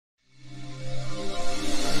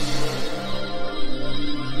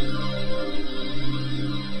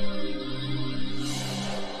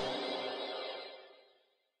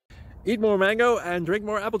Eat more mango and drink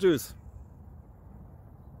more apple juice.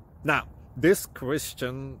 Now, this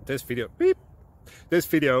video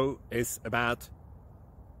is about...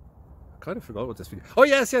 I kind of forgot what this video... Oh,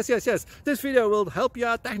 yes. This video will help you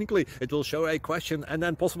out technically. It will show a question and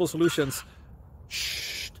then possible solutions.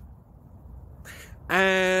 Shh.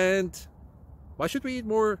 And why should we eat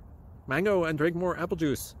more mango and drink more apple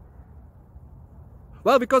juice?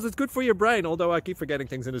 Well, because it's good for your brain, although I keep forgetting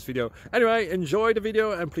things in this video. Anyway, enjoy the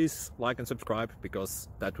video and please like and subscribe, because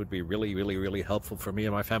that would be really helpful for me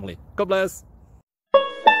and my family. God bless!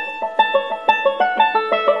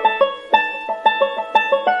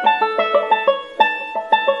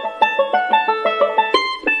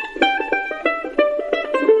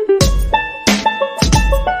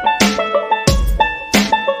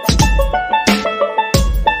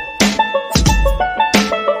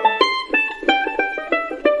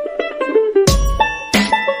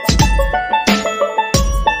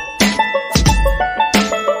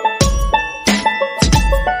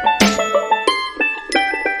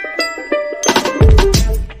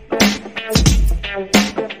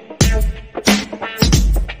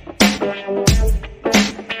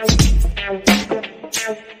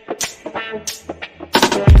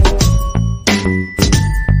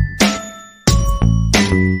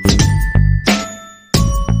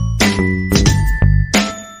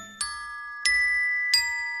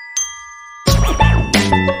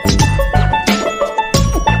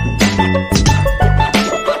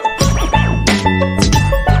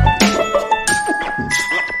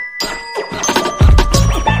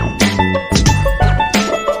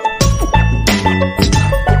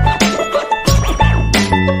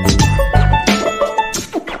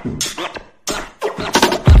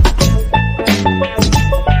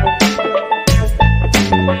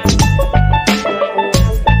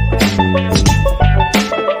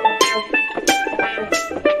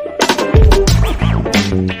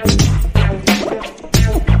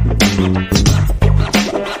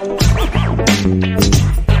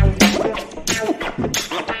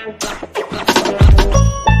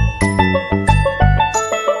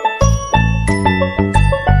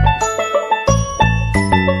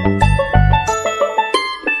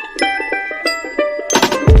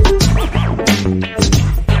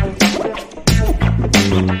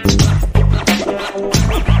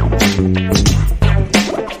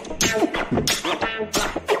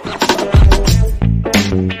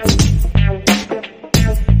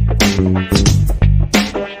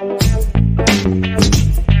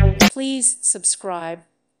 Please subscribe.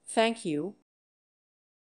 Thank you.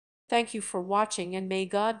 Thank you for watching, and may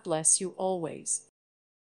God bless you always.